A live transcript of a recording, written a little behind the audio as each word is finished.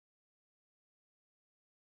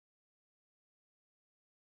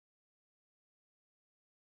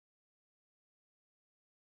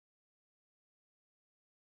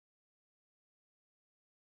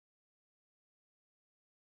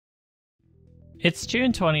It's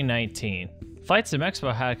June 2019. Flight Sim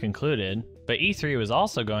Expo had concluded, but E3 was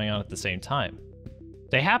also going on at the same time.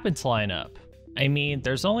 They happened to line up. I mean,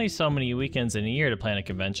 there's only so many weekends in a year to plan a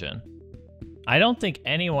convention. I don't think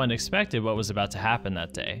anyone expected what was about to happen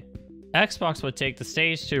that day. Xbox would take the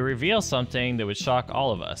stage to reveal something that would shock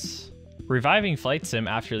all of us. Reviving Flight Sim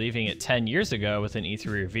after leaving it 10 years ago with an E3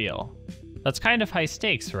 reveal. That's kind of high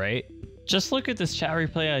stakes, right? Just look at this chat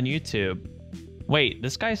replay on YouTube. Wait,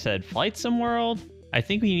 this guy said Flight Sim World? I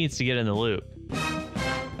think he needs to get in the loop.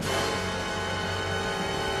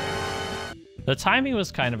 The timing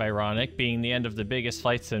was kind of ironic, being the end of the biggest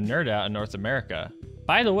Flight Sim nerd out in North America.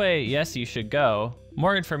 By the way, yes, you should go.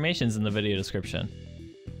 More information's in the video description.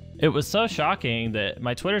 It was so shocking that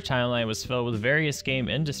my Twitter timeline was filled with various game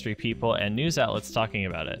industry people and news outlets talking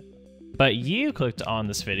about it. But you clicked on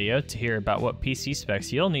this video to hear about what PC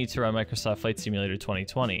specs you'll need to run Microsoft Flight Simulator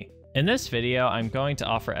 2020. In this video, I'm going to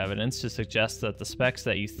offer evidence to suggest that the specs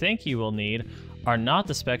that you think you will need are not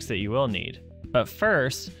the specs that you will need. But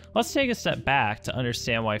first, let's take a step back to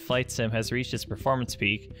understand why Flight Sim has reached its performance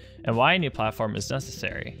peak and why a new platform is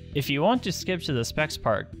necessary. If you want to skip to the specs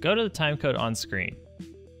part, go to the timecode on screen.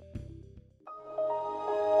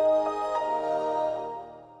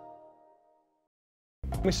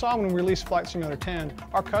 We saw when we released Flight Simulator 10,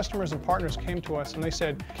 our customers and partners came to us and they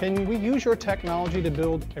said, can we use your technology to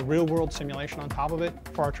build a real-world simulation on top of it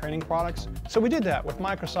for our training products? So we did that with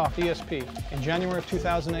Microsoft ESP. In January of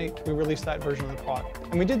 2008, we released that version of the product.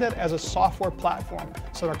 And we did that as a software platform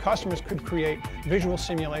so that our customers could create visual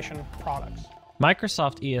simulation products.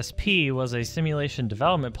 Microsoft ESP was a simulation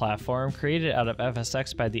development platform created out of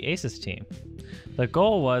FSX by the ASUS team. The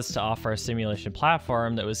goal was to offer a simulation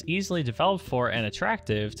platform that was easily developed for and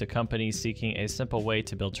attractive to companies seeking a simple way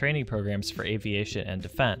to build training programs for aviation and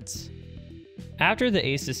defense. After the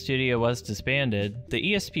ASUS studio was disbanded, the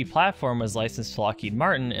ESP platform was licensed to Lockheed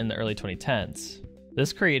Martin in the early 2010s.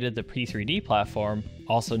 This created the P3D platform,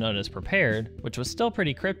 also known as Prepared, which was still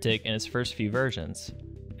pretty cryptic in its first few versions.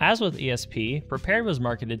 As with ESP, Prepared was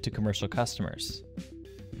marketed to commercial customers.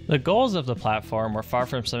 The goals of the platform were far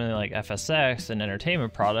from something like FSX, an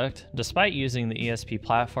entertainment product, despite using the ESP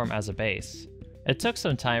platform as a base. It took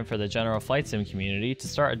some time for the general flight sim community to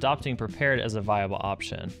start adopting Prepared as a viable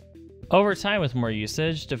option. Over time, with more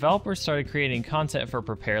usage, developers started creating content for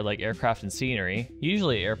Prepared like aircraft and scenery,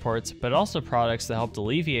 usually airports, but also products that helped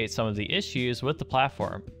alleviate some of the issues with the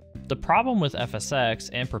platform. The problem with FSX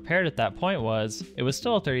and Prepared at that point was, it was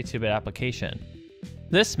still a 32-bit application.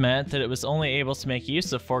 This meant that it was only able to make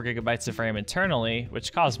use of 4 GB of RAM internally,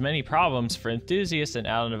 which caused many problems for enthusiasts and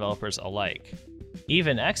add-on developers alike.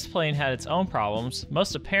 Even X-Plane had its own problems,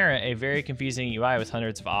 most apparent a very confusing UI with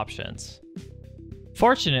hundreds of options.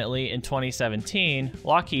 Fortunately, in 2017,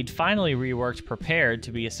 Lockheed finally reworked Prepared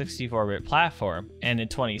to be a 64-bit platform, and in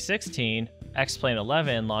 2016, X-Plane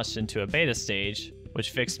 11 launched into a beta stage,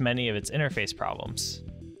 which fixed many of its interface problems.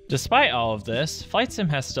 Despite all of this, Flight Sim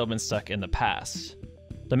has still been stuck in the past.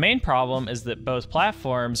 The main problem is that both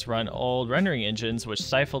platforms run old rendering engines which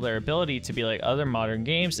stifle their ability to be like other modern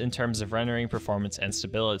games in terms of rendering performance and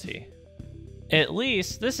stability. At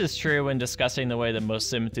least, this is true when discussing the way that most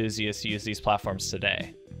sim enthusiasts use these platforms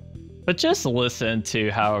today. But just listen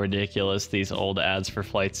to how ridiculous these old ads for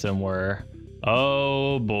Flight Sim were.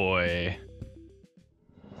 Oh boy.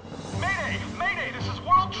 Mayday! Mayday! This is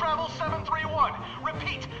World Travel 731!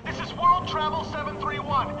 Repeat, this is World Travel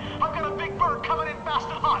 731! I've got a big bird coming in fast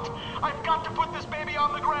and hot! I've got to put this baby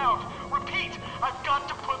on the ground! Repeat, I've got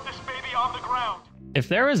to put this baby on the ground! If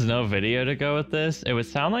there was no video to go with this, it would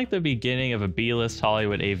sound like the beginning of a B-list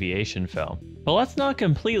Hollywood aviation film. But let's not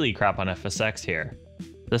completely crap on FSX here.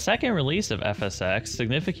 The second release of FSX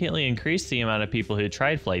significantly increased the amount of people who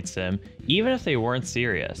tried Flight Sim, even if they weren't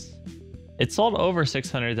serious. It sold over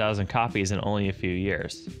 600,000 copies in only a few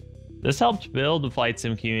years. This helped build the Flight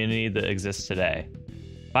Sim community that exists today.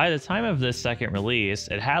 By the time of this second release,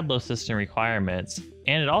 it had low system requirements,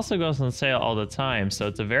 and it also goes on sale all the time, so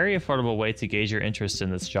it's a very affordable way to gauge your interest in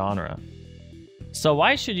this genre. So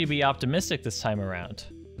why should you be optimistic this time around?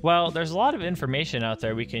 Well, there's a lot of information out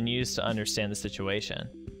there we can use to understand the situation.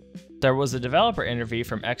 There was a developer interview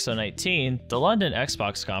from XO19, the London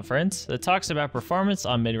Xbox conference, that talks about performance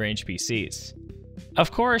on mid-range PCs.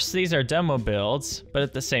 Of course, these are demo builds, but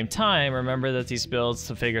at the same time, remember that these builds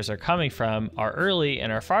the figures are coming from are early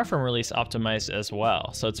and are far from release optimized as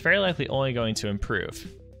well, so it's very likely only going to improve.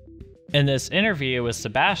 In this interview with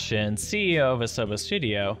Sebastian, CEO of Asobo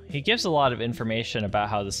Studio, he gives a lot of information about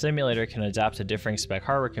how the simulator can adapt to differing spec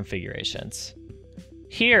hardware configurations.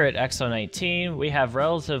 Here at XO19, we have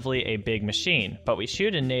relatively a big machine, but we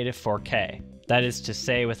shoot in native 4K, that is to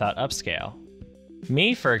say without upscale.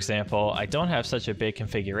 Me, for example, I don't have such a big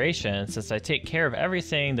configuration since I take care of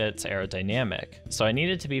everything that's aerodynamic, so I need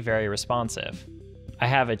it to be very responsive. I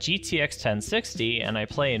have a GTX 1060 and I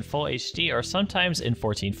play in Full HD or sometimes in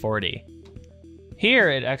 1440. Here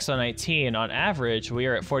at XO19, on average, we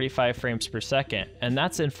are at 45 frames per second, and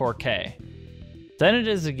that's in 4K. Then it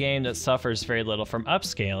is a game that suffers very little from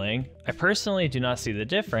upscaling. I personally do not see the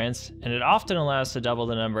difference, and it often allows to double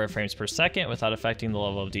the number of frames per second without affecting the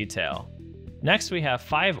level of detail. Next we have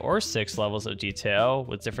 5 or 6 levels of detail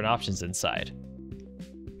with different options inside.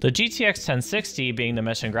 The GTX 1060 being the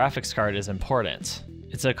Mission graphics card is important.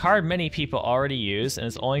 It's a card many people already use and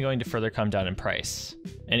is only going to further come down in price.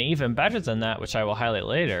 And even better than that, which I will highlight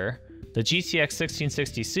later, the GTX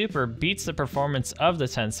 1660 Super beats the performance of the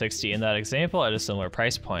 1060 in that example at a similar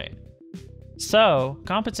price point. So,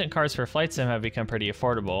 competent cards for flight sim have become pretty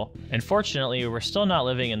affordable, and fortunately we're still not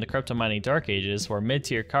living in the crypto mining dark ages where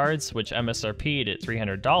mid-tier cards, which MSRP'd at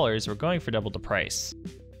 $300, were going for double the price.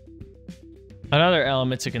 Another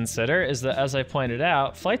element to consider is that, as I pointed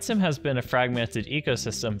out, flight sim has been a fragmented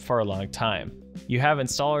ecosystem for a long time. You have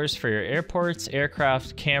installers for your airports,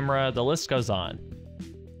 aircraft, camera, the list goes on.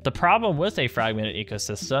 The problem with a fragmented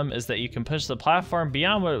ecosystem is that you can push the platform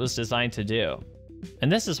beyond what it was designed to do.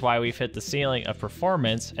 And this is why we've hit the ceiling of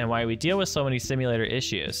performance and why we deal with so many simulator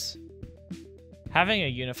issues. Having a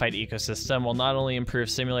unified ecosystem will not only improve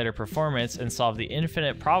simulator performance and solve the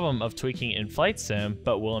infinite problem of tweaking in flight sim,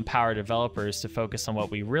 but will empower developers to focus on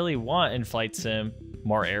what we really want in flight sim: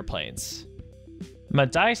 more airplanes.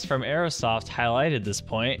 Madice from Aerosoft highlighted this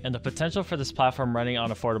point and the potential for this platform running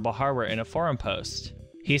on affordable hardware in a forum post.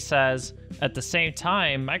 He says, "At the same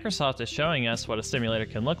time, Microsoft is showing us what a simulator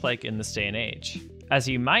can look like in this day and age. As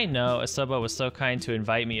you might know, Asobo was so kind to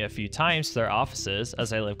invite me a few times to their offices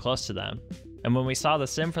as I live close to them. And when we saw the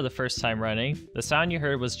sim for the first time running, the sound you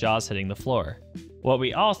heard was jaws hitting the floor. What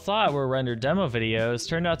we all thought were rendered demo videos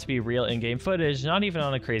turned out to be real in-game footage, not even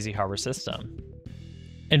on a crazy hardware system."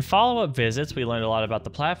 In follow-up visits, we learned a lot about the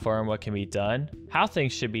platform, what can be done, how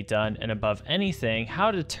things should be done, and above anything, how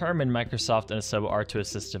determined Microsoft and Asobo are to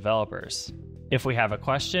assist developers. If we have a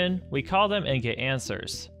question, we call them and get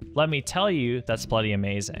answers. Let me tell you, that's bloody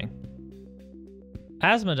amazing.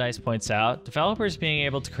 As Madice points out, developers being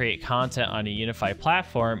able to create content on a unified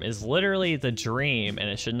platform is literally the dream, and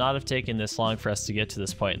it should not have taken this long for us to get to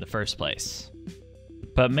this point in the first place.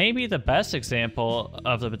 But maybe the best example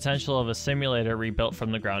of the potential of a simulator rebuilt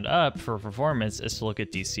from the ground up for performance is to look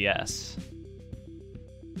at DCS.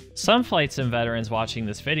 Some flight sim veterans watching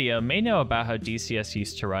this video may know about how DCS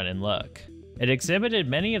used to run and look. It exhibited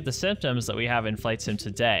many of the symptoms that we have in flight sim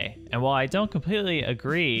today, and while I don't completely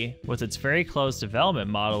agree with its very closed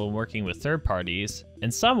development model when working with third parties,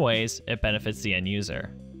 in some ways it benefits the end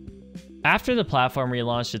user. After the platform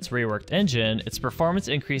relaunched its reworked engine, its performance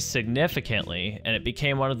increased significantly, and it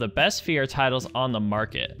became one of the best VR titles on the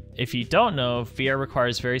market. If you don't know, VR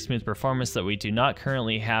requires very smooth performance that we do not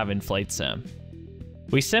currently have in flight sim.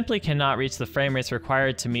 We simply cannot reach the frame rates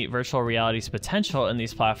required to meet virtual reality's potential in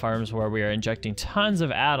these platforms where we are injecting tons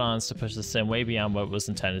of add-ons to push the sim way beyond what it was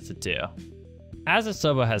intended to do. As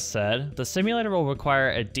Asobo has said, the simulator will require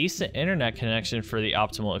a decent internet connection for the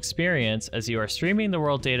optimal experience as you are streaming the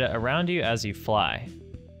world data around you as you fly.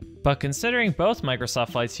 But considering both Microsoft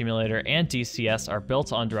Flight Simulator and DCS are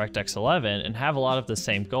built on DirectX 11 and have a lot of the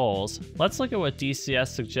same goals, let's look at what DCS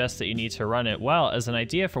suggests that you need to run it well as an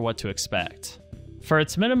idea for what to expect. For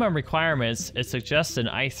its minimum requirements, it suggests an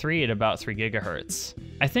i3 at about 3 GHz.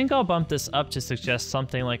 I think I'll bump this up to suggest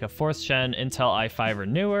something like a 4th gen Intel i5 or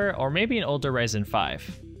newer, or maybe an older Ryzen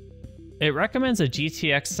 5. It recommends a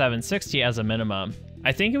GTX 760 as a minimum.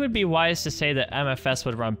 I think it would be wise to say that MFS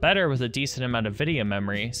would run better with a decent amount of video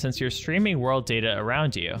memory since you're streaming world data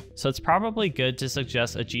around you, so it's probably good to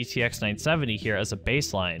suggest a GTX 970 here as a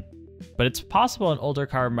baseline, but it's possible an older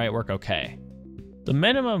card might work okay. The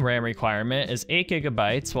minimum RAM requirement is 8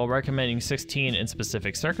 GB while recommending 16 in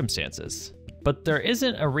specific circumstances. But there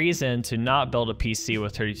isn't a reason to not build a PC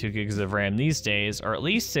with 32 GB of RAM these days, or at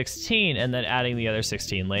least 16 and then adding the other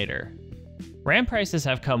 16 later. RAM prices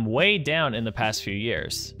have come way down in the past few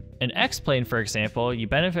years. In X-Plane, for example, you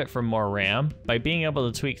benefit from more RAM by being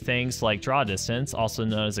able to tweak things like draw distance, also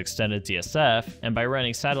known as extended DSF, and by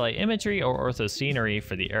running satellite imagery or ortho scenery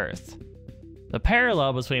for the Earth. The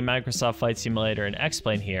parallel between Microsoft Flight Simulator and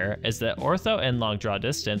X-Plane here is that ortho and long draw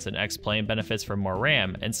distance in X-Plane benefits from more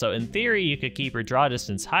RAM, and so in theory you could keep your draw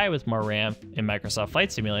distance high with more RAM in Microsoft Flight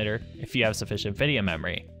Simulator if you have sufficient video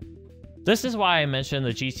memory. This is why I mentioned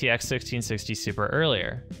the GTX 1660 Super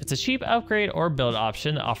earlier. It's a cheap upgrade or build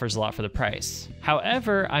option that offers a lot for the price.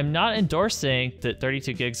 However, I'm not endorsing that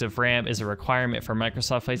 32 gigs of RAM is a requirement for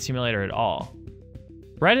Microsoft Flight Simulator at all.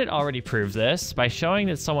 Reddit already proved this by showing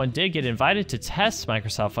that someone did get invited to test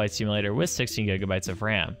Microsoft Flight Simulator with 16 gigabytes of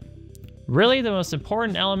RAM. Really, the most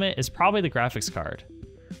important element is probably the graphics card.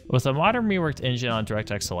 With a modern reworked engine on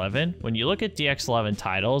DirectX 11, when you look at DX11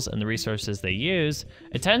 titles and the resources they use,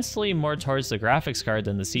 it tends to lean more towards the graphics card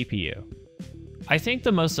than the CPU. I think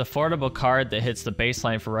the most affordable card that hits the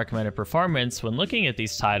baseline for recommended performance when looking at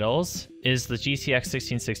these titles is the GTX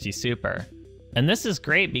 1660 Super. And this is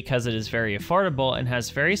great because it is very affordable and has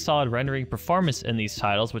very solid rendering performance in these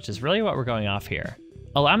titles, which is really what we're going off here.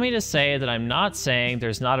 Allow me to say that I'm not saying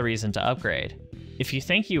there's not a reason to upgrade. If you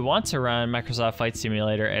think you want to run Microsoft Flight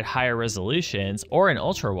Simulator at higher resolutions or in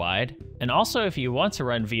ultra-wide, and also if you want to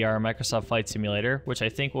run VR Microsoft Flight Simulator, which I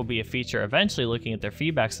think will be a feature eventually looking at their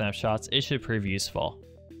feedback snapshots, it should prove useful.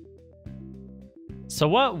 So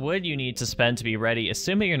what would you need to spend to be ready,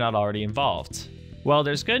 assuming you're not already involved? Well,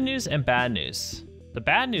 there's good news and bad news. The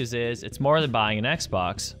bad news is it's more than buying an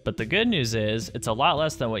Xbox, but the good news is it's a lot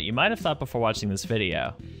less than what you might have thought before watching this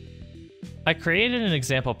video. I created an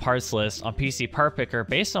example parts list on PC Part Picker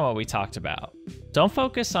based on what we talked about. Don't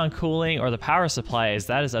focus on cooling or the power supply, as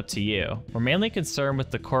that is up to you. We're mainly concerned with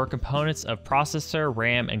the core components of processor,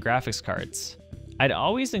 RAM, and graphics cards. I'd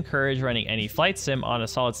always encourage running any flight sim on a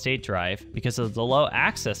solid state drive because of the low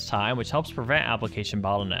access time, which helps prevent application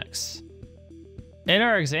bottlenecks. In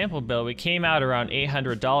our example build, we came out around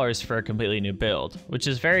 $800 for a completely new build, which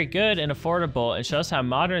is very good and affordable and shows how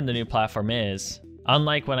modern the new platform is.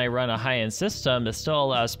 Unlike when I run a high-end system that still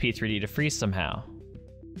allows P3D to freeze somehow.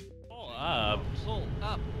 Pull up. Pull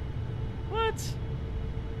up. What?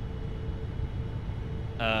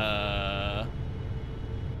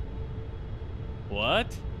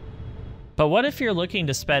 What? But what if you're looking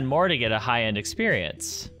to spend more to get a high-end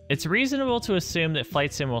experience? It's reasonable to assume that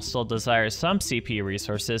Flight Sim will still desire some CPU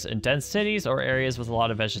resources in dense cities or areas with a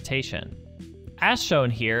lot of vegetation. As shown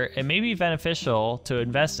here, it may be beneficial to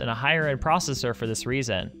invest in a higher-end processor for this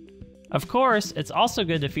reason. Of course, it's also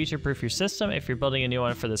good to future-proof your system if you're building a new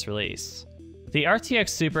one for this release. The RTX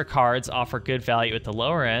Super cards offer good value at the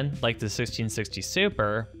lower end, like the 1660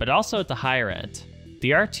 Super, but also at the higher end. The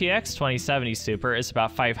RTX 2070 Super is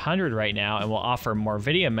about $500 right now and will offer more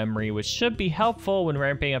video memory, which should be helpful when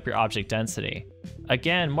ramping up your object density.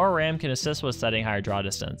 Again, more RAM can assist with setting higher draw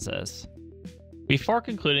distances. Before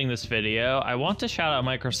concluding this video, I want to shout out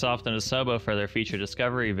Microsoft and Asobo for their feature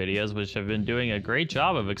discovery videos, which have been doing a great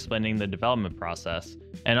job of explaining the development process,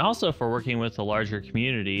 and also for working with the larger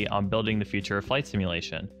community on building the future of flight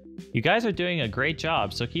simulation. You guys are doing a great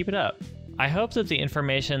job, so keep it up. I hope that the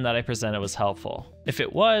information that I presented was helpful. If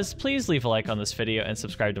it was, please leave a like on this video and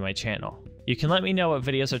subscribe to my channel. You can let me know what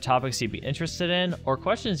videos or topics you'd be interested in, or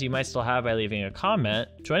questions you might still have by leaving a comment,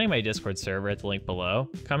 joining my Discord server at the link below,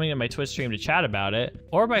 coming to my Twitch stream to chat about it,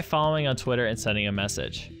 or by following on Twitter and sending a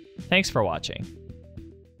message. Thanks for watching.